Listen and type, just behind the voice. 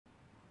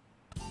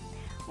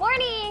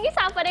Morning! It's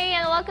happening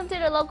and welcome to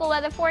the local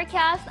weather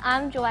forecast.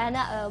 I'm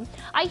Joanna Oh.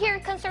 I hear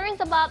concerns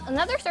about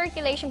another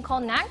circulation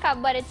called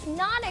Nangka, but it's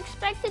not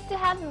expected to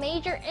have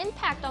major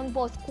impact on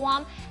both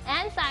Guam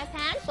and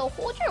Saipan, so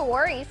hold your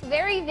worries.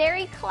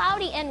 Very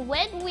cloudy and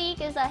wet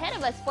week is ahead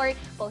of us for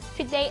both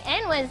today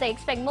and Wednesday.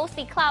 Expect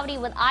mostly cloudy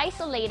with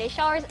isolated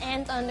showers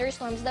and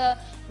thunderstorms. The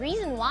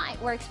reason why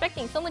we're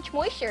expecting so much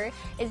moisture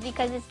is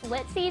because it's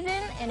wet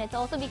season, and it's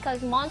also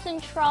because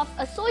monsoon trough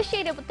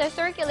associated with the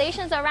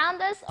circulations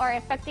around us are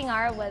affecting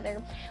our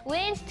weather.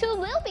 Winds too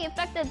will be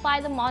affected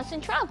by the monsoon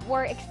trough.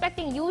 We're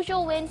expecting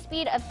usual wind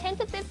speed of 10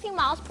 to 15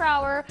 miles per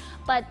hour,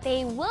 but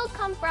they will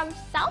come from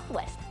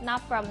southwest,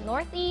 not from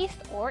northeast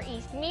or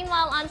east.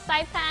 Meanwhile, on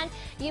Saipan,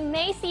 you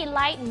may see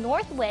light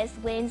northwest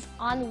winds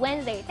on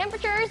Wednesday.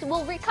 Temperatures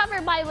will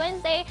recover by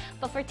Wednesday,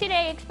 but for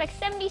today, expect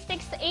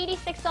 76 to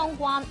 86 on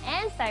Guam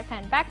and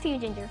Saipan. Back to you,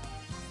 Ginger.